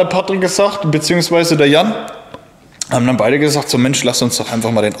 Und dann hat der Patrick gesagt, beziehungsweise der Jan, haben dann beide gesagt, so Mensch, lass uns doch einfach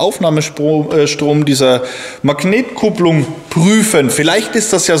mal den Aufnahmestrom dieser Magnetkupplung prüfen. Vielleicht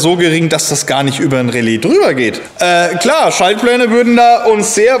ist das ja so gering, dass das gar nicht über ein Relais drüber geht. Klar, Schaltpläne würden da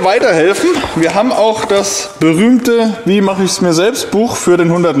uns sehr weiterhelfen. Wir haben auch das berühmte Wie mache ich es mir selbst Buch für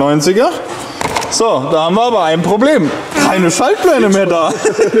den 190er. So, da haben wir aber ein Problem. Keine Schaltpläne mehr da.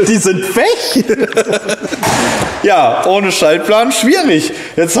 Die sind weg. Ja, ohne Schaltplan schwierig.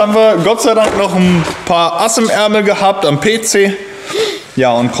 Jetzt haben wir Gott sei Dank noch ein paar Ass im Ärmel gehabt am PC.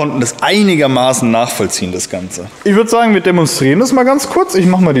 Ja, und konnten das einigermaßen nachvollziehen, das Ganze. Ich würde sagen, wir demonstrieren das mal ganz kurz. Ich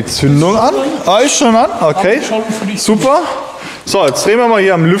mache mal die Zündung an. Ist schon an? Okay, super. So, jetzt drehen wir mal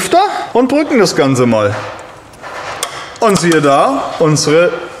hier am Lüfter und drücken das Ganze mal. Und siehe da,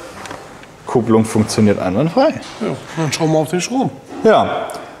 unsere Kupplung funktioniert einwandfrei. Ja, dann schauen wir auf den Strom. Ja,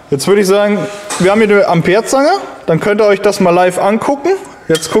 jetzt würde ich sagen, wir haben hier eine Amperezange. Dann könnt ihr euch das mal live angucken.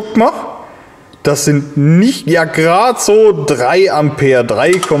 Jetzt guckt mal. Das sind nicht, ja gerade so 3 Ampere,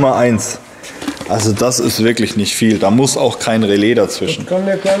 3,1. Also das ist wirklich nicht viel. Da muss auch kein Relais dazwischen. Das kann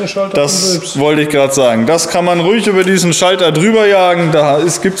der kleine Schalter Das selbst. wollte ich gerade sagen. Das kann man ruhig über diesen Schalter drüber jagen. Da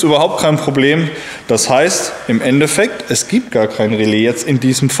gibt es überhaupt kein Problem. Das heißt, im Endeffekt, es gibt gar kein Relais jetzt in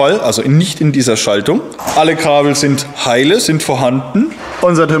diesem Fall. Also nicht in dieser Schaltung. Alle Kabel sind heile, sind vorhanden.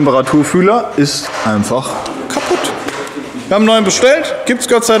 Unser Temperaturfühler ist einfach kaputt. Wir haben einen neuen bestellt. Gibt es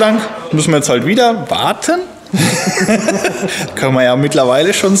Gott sei Dank. Müssen wir jetzt halt wieder warten. Können wir ja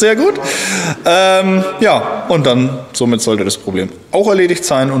mittlerweile schon sehr gut. Ja, und dann somit sollte das Problem auch erledigt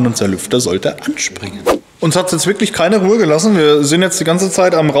sein und unser Lüfter sollte anspringen. Uns hat es jetzt wirklich keine Ruhe gelassen. Wir sind jetzt die ganze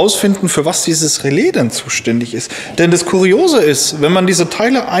Zeit am rausfinden, für was dieses Relais denn zuständig ist. Denn das Kuriose ist, wenn man diese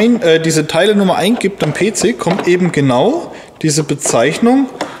Teilenummer eingibt am PC, kommt eben genau diese Bezeichnung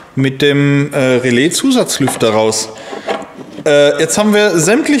mit dem Relais-Zusatzlüfter raus. Jetzt haben wir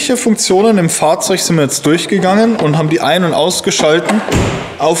sämtliche Funktionen im Fahrzeug sind wir jetzt durchgegangen und haben die ein- und ausgeschalten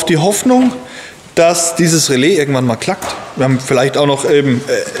auf die Hoffnung, dass dieses Relais irgendwann mal klackt. Wir haben vielleicht auch noch eben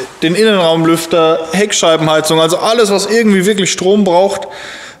den Innenraumlüfter, Heckscheibenheizung, also alles, was irgendwie wirklich Strom braucht,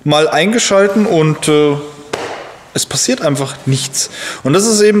 mal eingeschalten und es passiert einfach nichts. Und das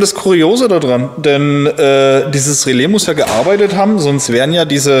ist eben das Kuriose daran, denn dieses Relais muss ja gearbeitet haben, sonst wären ja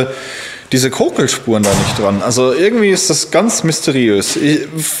diese Kokelspuren da nicht dran. Also irgendwie ist das ganz mysteriös.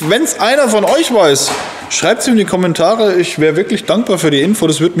 Wenn es einer von euch weiß, schreibt es in die Kommentare. Ich wäre wirklich dankbar für die Info.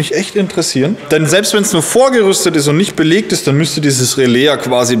 Das würde mich echt interessieren. Denn selbst wenn es nur vorgerüstet ist und nicht belegt ist, dann müsste dieses Relais ja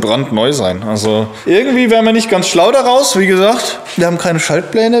quasi brandneu sein. Also irgendwie wären wir nicht ganz schlau daraus. Wie gesagt, wir haben keine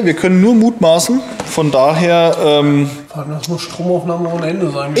Schaltpläne. Wir können nur mutmaßen. Von daher... Das muss Stromaufnahme ohne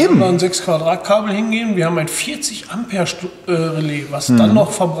Ende sein. Wir haben da ein 6 Quadrat Kabel hingehen. Wir haben ein 40 Ampere Relais, was dann noch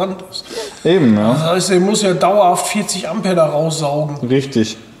verbrannt ist. Eben, ja. Das heißt, er muss ja dauerhaft 40 Ampere da raussaugen.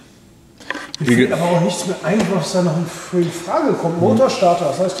 Richtig. Mir fällt aber auch nichts mehr ein, was da noch für die Frage kommt. Motorstarter,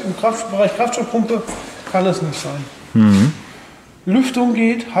 das heißt, im Bereich Kraftstoffpumpe kann es nicht sein. Lüftung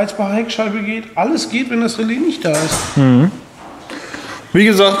geht, heizbare Heckscheibe geht, alles geht, wenn das Relais nicht da ist. Wie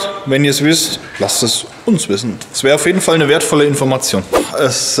gesagt, wenn ihr es wisst, lasst es uns wissen. Es wäre auf jeden Fall eine wertvolle Information.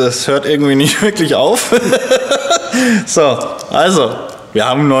 Es hört irgendwie nicht wirklich auf. So, also, wir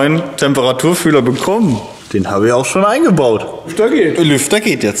haben einen neuen Temperaturfühler bekommen. Den habe ich auch schon eingebaut. Lüfter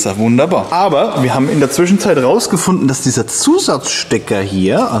geht jetzt, wunderbar. Aber wir haben in der Zwischenzeit herausgefunden, dass dieser Zusatzstecker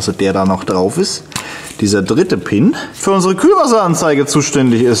hier, also der da noch drauf ist, dieser dritte Pin, für unsere Kühlwasseranzeige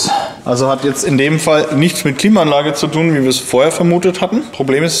zuständig ist. Also hat jetzt in dem Fall nichts mit Klimaanlage zu tun, wie wir es vorher vermutet hatten.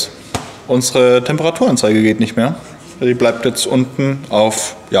 Problem ist, unsere Temperaturanzeige geht nicht mehr. Die bleibt jetzt unten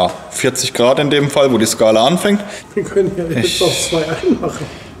auf 40 Grad in dem Fall, wo die Skala anfängt. Wir können ja jetzt auf 2 einmachen.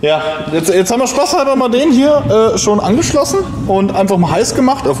 Ja, jetzt haben wir spaßhalber mal den hier schon angeschlossen und einfach mal heiß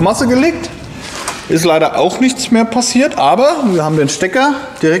gemacht, auf Masse gelegt. Ist leider auch nichts mehr passiert, aber wir haben den Stecker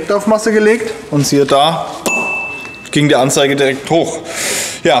direkt auf Masse gelegt und siehe da, ging die Anzeige direkt hoch.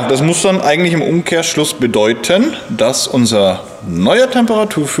 Ja, das muss dann eigentlich im Umkehrschluss bedeuten, dass unser neuer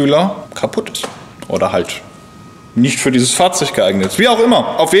Temperaturfühler kaputt ist. Oder halt nicht für dieses Fahrzeug geeignet ist. Wie auch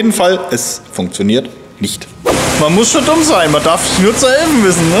immer, auf jeden Fall, es funktioniert nicht. Man muss schon dumm sein, man darf nur zu helfen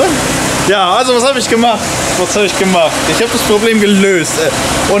wissen, ne? Ja, also was habe ich gemacht? Ich habe das Problem gelöst.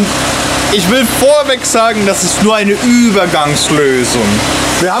 Und ich will vorweg sagen, das ist nur eine Übergangslösung.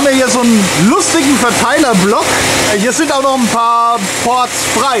 Wir haben ja hier so einen lustigen Verteilerblock. Hier sind auch noch ein paar Ports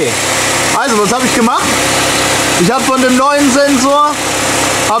frei. Also, was habe ich gemacht? Ich habe von dem neuen Sensor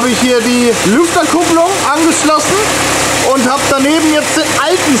hier die Lüfterkupplung angeschlossen und habe daneben jetzt den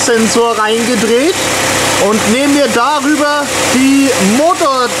alten Sensor reingedreht und nehme mir darüber die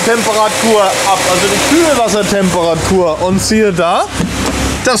Motortemperatur ab, also die Kühlwassertemperatur. Und siehe da,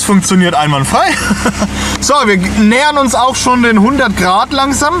 das funktioniert einwandfrei. So, wir nähern uns auch schon den 100 Grad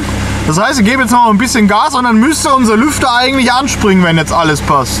langsam. Das heißt, ich gebe jetzt noch ein bisschen Gas und dann müsste unser Lüfter eigentlich anspringen, wenn jetzt alles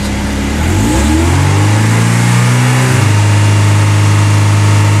passt.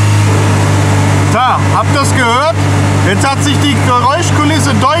 Da, habt ihr das gehört? Jetzt hat sich die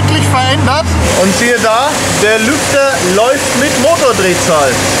Geräuschkulisse deutlich verändert. Und siehe da, der Lüfter läuft mit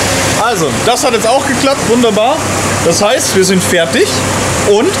Motordrehzahl. Also, das hat jetzt auch geklappt, wunderbar. Das heißt, wir sind fertig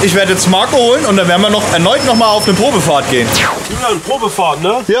und ich werde jetzt Marco holen und dann werden wir erneut noch mal auf eine Probefahrt gehen. Julian, Probefahrt,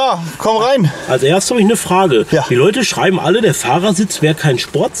 ne? Ja, komm rein. Als erstes habe ich eine Frage. Ja. Die Leute schreiben alle, der Fahrersitz wäre kein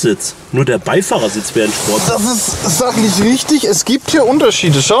Sportsitz. Nur der Beifahrersitz wäre ein Sportsitz. Das ist sachlich richtig. Es gibt hier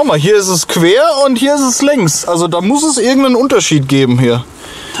Unterschiede. Schau mal, hier ist es quer und hier ist es längs. Also da muss es irgendeinen Unterschied geben hier.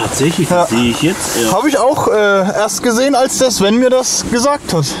 Tatsächlich, das sehe ich jetzt. Ja. Habe ich auch erst gesehen, als der Sven mir das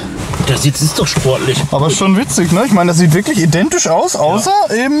gesagt hat. Der Sitz ist doch sportlich. Aber schon witzig, ne? Ich meine, das sieht wirklich identisch aus, außer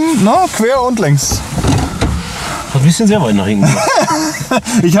eben quer und längs. Hat ein bisschen sehr weit nach hinten gemacht.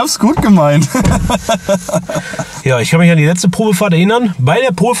 Ich hab's gut gemeint. Ja, ich kann mich an die letzte Probefahrt erinnern. Bei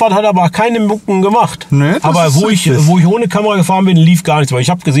der Probefahrt hat er aber keine Mucken gemacht. Nee, das aber ist wo ich ohne Kamera gefahren bin, lief gar nichts. Weil ich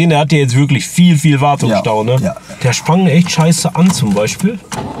habe gesehen, der hat ja jetzt wirklich viel Wartungsstau. Ja, ne? ja. Der sprang echt scheiße an zum Beispiel.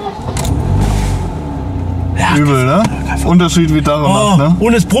 Ja, Übel, ne? Unterschied wie daran macht, ne?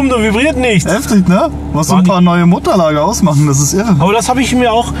 Und es brummt und vibriert nichts. Heftig, ne? Was so ein paar neue Motorlager ausmachen, das ist irre. Aber das habe ich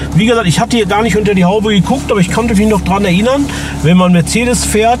mir auch, wie gesagt, ich hatte hier gar nicht unter die Haube geguckt, aber ich konnte mich noch dran erinnern, wenn man Mercedes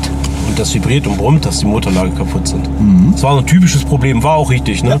fährt, und das vibriert und brummt, dass die Motorlager kaputt sind. Das war so ein typisches Problem, war auch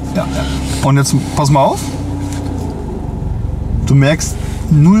richtig, ne? Ja. Und jetzt pass mal auf. Du merkst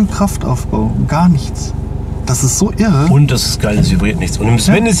null Kraftaufbau, gar nichts. Das ist so irre. Und das ist geil, das vibriert nichts. Und dem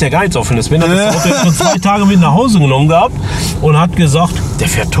Sven ist ja gar nichts aufhören. Sven hat das Auto jetzt schon 2 Tage mit nach Hause genommen gehabt und hat gesagt, der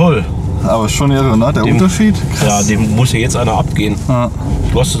fährt toll. Aber schon irre, ne? Der Unterschied. Ja, dem muss ja jetzt einer abgehen. Ja.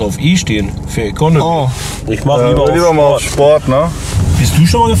 Du hast es auf E stehen, für Economy. Oh. Ich mache lieber mal auf Sport, ne? Bist du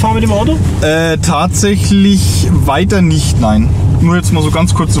schon mal gefahren mit dem Auto? Tatsächlich weiter nicht, nein. Nur jetzt mal so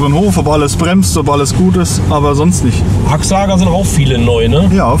ganz kurz über den Hof, ob alles bremst, ob alles gut ist, aber sonst nicht. Achslager sind auch viele neu, ne?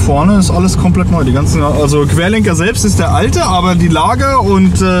 Ja, vorne ist alles komplett neu. Die ganzen, also Querlenker selbst ist der alte, aber die Lager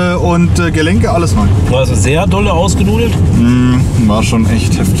und Gelenke alles neu. War das sehr dolle ausgenudelt? War schon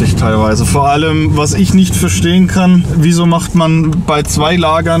echt heftig teilweise. Vor allem, was ich nicht verstehen kann, wieso macht man bei 2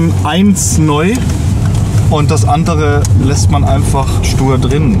 Lagern eins neu und das andere lässt man einfach stur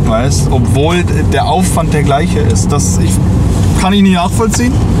drin, weißt? Obwohl der Aufwand der gleiche ist. Kann ich nicht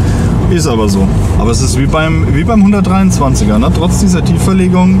nachvollziehen, ist aber so. Aber es ist wie beim 123er, ne? Trotz dieser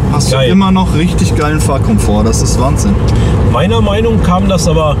Tiefverlegung hast du immer noch richtig geilen Fahrkomfort. Das ist Wahnsinn. Meiner Meinung nach kam das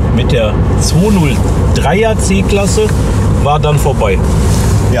aber mit der 203er C-Klasse, war dann vorbei.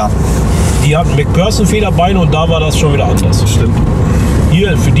 Ja. Die hatten McPherson-Federbeine und da war das schon wieder anders. Stimmt.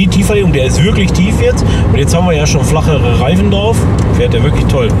 Hier für die Tiefverlegung, der ist wirklich tief jetzt. Und jetzt haben wir ja schon flachere Reifen drauf. Fährt der wirklich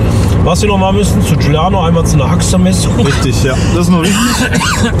toll. Was wir noch mal müssen, zu Giuliano einmal zu einer Achsvermessung. Richtig, ja. Das ist noch richtig.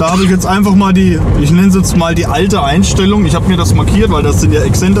 Da habe ich jetzt einfach mal ich nenne es jetzt mal die alte Einstellung. Ich habe mir das markiert, weil das sind ja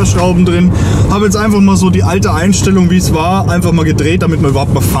Exzenterschrauben drin. Habe jetzt einfach mal so die alte Einstellung, wie es war, einfach mal gedreht, damit man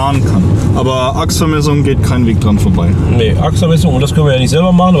überhaupt mal fahren kann. Aber Achsvermessung geht kein Weg dran vorbei. Nee, Achsvermessung, und das können wir ja nicht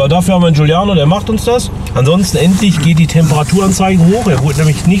selber machen. Aber dafür haben wir einen Giuliano, der macht uns das. Ansonsten endlich geht die Temperaturanzeige hoch. Er wurde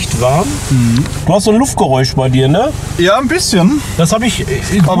nämlich nicht warm. Du hast so ein Luftgeräusch bei dir, ne? Ja, ein bisschen. Das habe ich.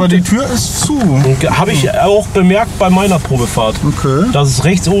 Aber die Tür ist zu. Habe ich auch bemerkt bei meiner Probefahrt. Okay. Dass es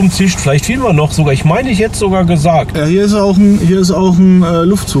rechts oben zischt. Vielleicht fehlen wir noch sogar. Ich meine, ich hätte sogar gesagt. Ja, hier ist auch ein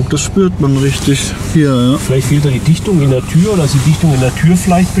Luftzug. Das spürt man richtig. Hier, ja. Vielleicht fehlt da die Dichtung in der Tür oder ist die Dichtung in der Tür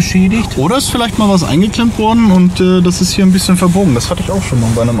vielleicht beschädigt. Oder ist vielleicht mal was eingeklemmt worden und das ist hier ein bisschen verbogen. Das hatte ich auch schon mal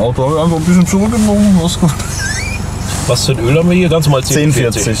bei einem Auto. Habe ich einfach ein bisschen zurückgebogen. Was für ein Öl haben wir hier? Ganz normal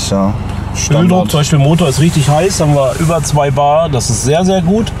 1040, ja. Öldruck, zum Beispiel Motor ist richtig heiß, haben wir über 2 Bar, das ist sehr, sehr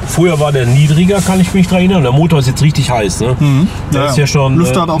gut. Früher war der niedriger, kann ich mich daran erinnern. Der Motor ist jetzt richtig heiß, ne? Der ist ja schon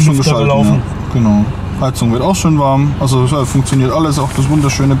Lüfter hat auch schon geschaltet, gelaufen. Ja. Genau. Heizung wird auch schön warm, also funktioniert alles, auch das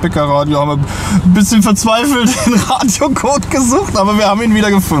wunderschöne Bäckerradio. Haben wir ein bisschen verzweifelt den Radiocode gesucht, aber wir haben ihn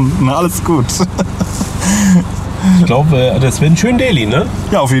wieder gefunden. Alles gut. Ich glaube, das wäre ein schöner Daily, ne?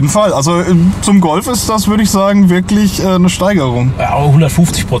 Ja, auf jeden Fall. Also zum Golf ist das, würde ich sagen, wirklich eine Steigerung. Ja,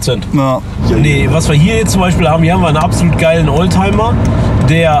 150%. Ja. Nee, was wir hier jetzt zum Beispiel haben, hier haben wir einen absolut geilen Oldtimer,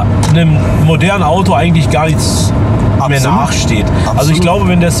 der einem modernen Auto eigentlich gar nichts mehr nachsteht. Absolut. Also ich glaube,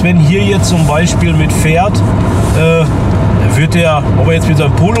 wenn der Sven hier jetzt zum Beispiel mit fährt, wird der, ob er jetzt mit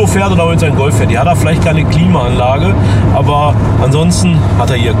seinem Polo fährt oder mit seinem Golf fährt, die hat er vielleicht keine Klimaanlage, aber ansonsten hat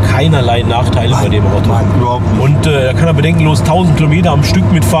er hier keinerlei Nachteile bei dem Auto. Nein, überhaupt nicht. Und da kann er bedenkenlos 1000 Kilometer am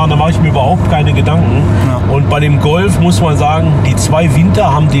Stück mitfahren, da mache ich mir überhaupt keine Gedanken. Ja. Und bei dem Golf muss man sagen, die 2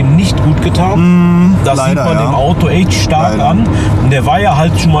 Winter haben dem nicht gut getan. Das leider, sieht man dem Auto echt stark an. Und der war ja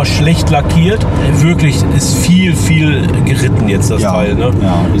halt schon mal schlecht lackiert. Wirklich ist viel geritten jetzt das Teil. Ne?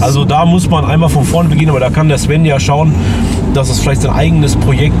 Ja, also da muss man einmal von vorne beginnen, aber da kann der Sven ja schauen, dass es vielleicht sein eigenes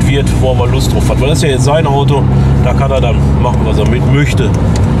Projekt wird, wo er mal Lust drauf hat. Weil das ist ja jetzt sein Auto, da kann er dann machen, was er mit möchte.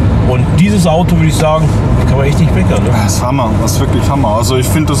 Und dieses Auto, würde ich sagen, kann man echt nicht meckern. Ne? Das ist Hammer, das ist wirklich Hammer. Also ich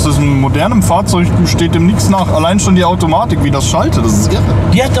finde, das ist ein modernem Fahrzeug, steht dem nichts nach. Allein schon die Automatik, wie das schaltet, das ist irre.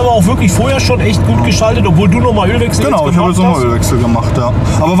 Die hat aber auch wirklich vorher schon echt gut geschaltet, obwohl du nochmal Ölwechsel gemacht hast. Genau, ich habe jetzt nochmal Ölwechsel gemacht, ja.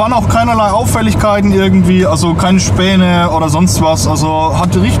 Aber waren auch keinerlei Auffälligkeiten irgendwie, also keine Späne oder sonst was. Also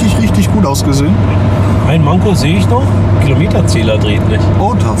hat richtig gut ausgesehen. Ein Manko sehe ich noch, Kilometerzähler dreht nicht.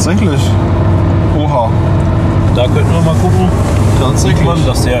 Oh, tatsächlich. Oha. Da könnten wir mal gucken, tatsächlich,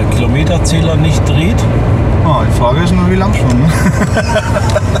 dass der Kilometerzähler nicht dreht. Die Frage ist nur, wie lang schon.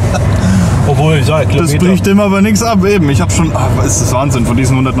 Obwohl, ich sage, das bricht dem aber nichts ab, eben. Ich habe schon, es ist Wahnsinn von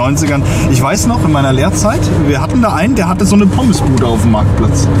diesen 190ern. Ich weiß noch, in meiner Lehrzeit, wir hatten da einen, der hatte so eine Pommesbude auf dem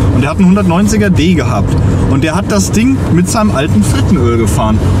Marktplatz. Und der hat einen 190er D gehabt. Und der hat das Ding mit seinem alten Frittenöl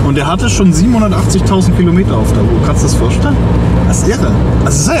gefahren. Und der hatte schon 780.000 Kilometer auf der Uhr. Kannst du das vorstellen? Das ist irre.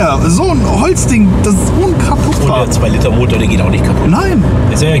 Das ist ja so ein Holzding, das ist unkaputtbar. Und der 2-Liter-Motor, der geht auch nicht kaputt. Nein.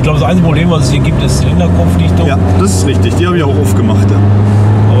 Das ist ja, ich glaube, das einzige Problem, was es hier gibt, ist Zylinderkopfdichtung. Ja, das ist richtig. Die habe ich auch oft gemacht. Ja.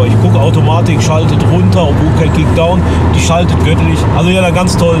 Aber ich gucke, Automatik schaltet runter, obwohl kein Kickdown, die schaltet göttlich. Also ja, einen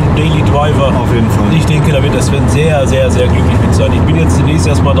ganz tollen Daily Driver. Auf jeden Fall. Ich denke, da wird der Sven sehr, sehr, sehr glücklich mit sein. Ich bin jetzt demnächst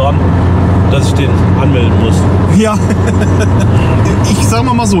erstmal dran, dass ich den anmelden muss. Ja, ich sag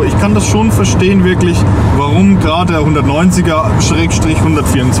mal so, ich kann das schon verstehen wirklich, warum gerade der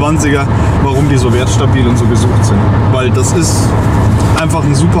 190er/124er, warum die so wertstabil und so gesucht sind. Weil das ist einfach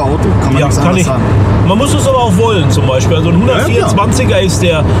ein super Auto, kann man nichts anderes sagen. Man muss es aber auch wollen zum Beispiel. Also ein 124er ist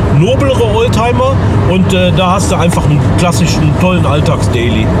der noblere Oldtimer und da hast du einfach einen klassischen, tollen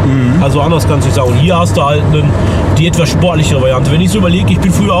Alltags-Daily. Also anders kannst du nicht sagen. Und hier hast du halt die etwas sportlichere Variante. Wenn ich so überlege, ich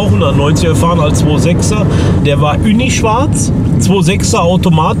bin früher auch 190er gefahren als 2.6er. Der war uni-schwarz, 2.6er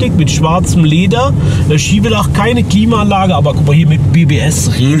Automatik mit schwarzem Leder, Schiebedach, keine Klimaanlage, aber guck mal hier mit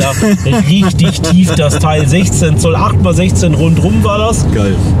BBS-Räder, richtig tief das Teil, 16 Zoll, 8x16 rundrum war das.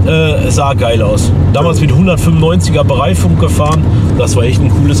 Geil. Sah geil aus. Damals mit 195er Bereifung gefahren, das war echt ein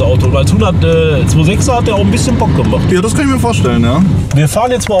cooles Auto. Und als 2.6er hat er auch ein bisschen Bock gemacht. Ja, das kann ich mir vorstellen, ja. Wir fahren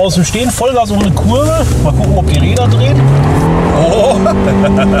jetzt mal aus dem Stehen, Vollgas um eine Kurve, mal gucken, ob die Räder drehen. Oh,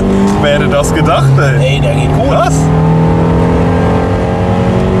 wer hätte das gedacht, ey? Ey, der geht gut. Was?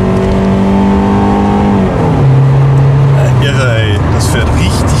 Irre, ey. Das fährt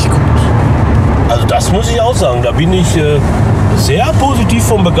richtig gut. Also das muss ich auch sagen, da bin ich sehr positiv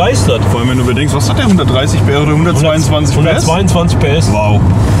von begeistert. Vor allem, wenn du bedenkst, was hat der? 130 PS oder 122 PS? 122 PS. Wow.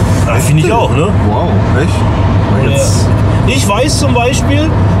 Finde ich auch, ne? Wow, echt? Ich weiß zum Beispiel,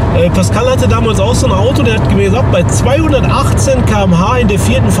 Pascal hatte damals auch so ein Auto, der hat mir gesagt, bei 218 km/h in der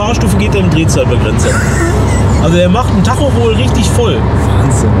 4. Fahrstufe geht er im Drehzahlbegrenzer. Also er macht einen Tacho wohl richtig voll.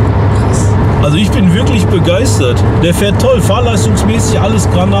 Wahnsinn. Also ich bin wirklich begeistert. Der fährt toll, fahrleistungsmäßig alles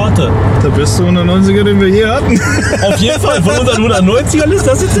Granate. Der beste 190er, den wir je hatten. Auf jeden Fall, von unseren 190ern ist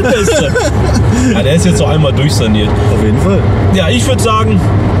das jetzt der beste. Ja, der ist jetzt noch einmal durchsaniert. Auf jeden Fall. Ja, ich würde sagen,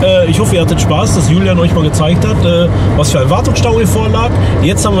 ich hoffe, ihr hattet Spaß, dass Julian euch mal gezeigt hat, was für ein Wartungsstau hier vorlag.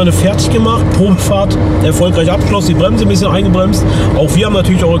 Jetzt haben wir eine fertig gemacht, Probefahrt erfolgreich abgeschlossen, die Bremse ein bisschen eingebremst. Auch wir haben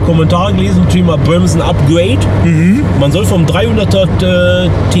natürlich eure Kommentare gelesen, Thema Bremsen-Upgrade. Man soll vom 300er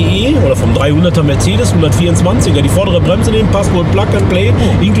TE oder vom 300er Mercedes 124er die vordere Bremse nehmen, Passwort Plug and Play,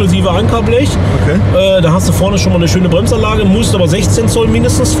 inklusive Ankerblech. Okay. Da hast du vorne schon mal eine schöne Bremsanlage, musst aber 16 Zoll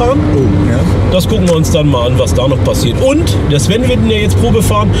mindestens fahren. Oh, ja. Das gucken wir uns dann mal an, was da noch passiert. Und der Sven wird ihn ja jetzt Probe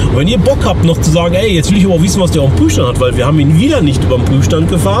fahren. Und wenn ihr Bock habt noch zu sagen, ey, jetzt will ich aber auch wissen, was der auf dem Prüfstand hat, weil wir haben ihn wieder nicht über den Prüfstand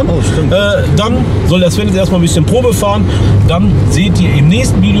gefahren. Oh, stimmt. Dann soll der Sven jetzt erstmal ein bisschen Probe fahren. Dann seht ihr im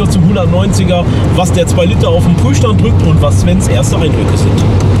nächsten Video zum 190er, was der 2 Liter auf dem Prüfstand drückt und was Svens erste Eindrücke sind.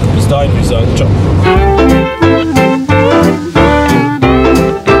 Bis dahin würde ich sagen, ciao.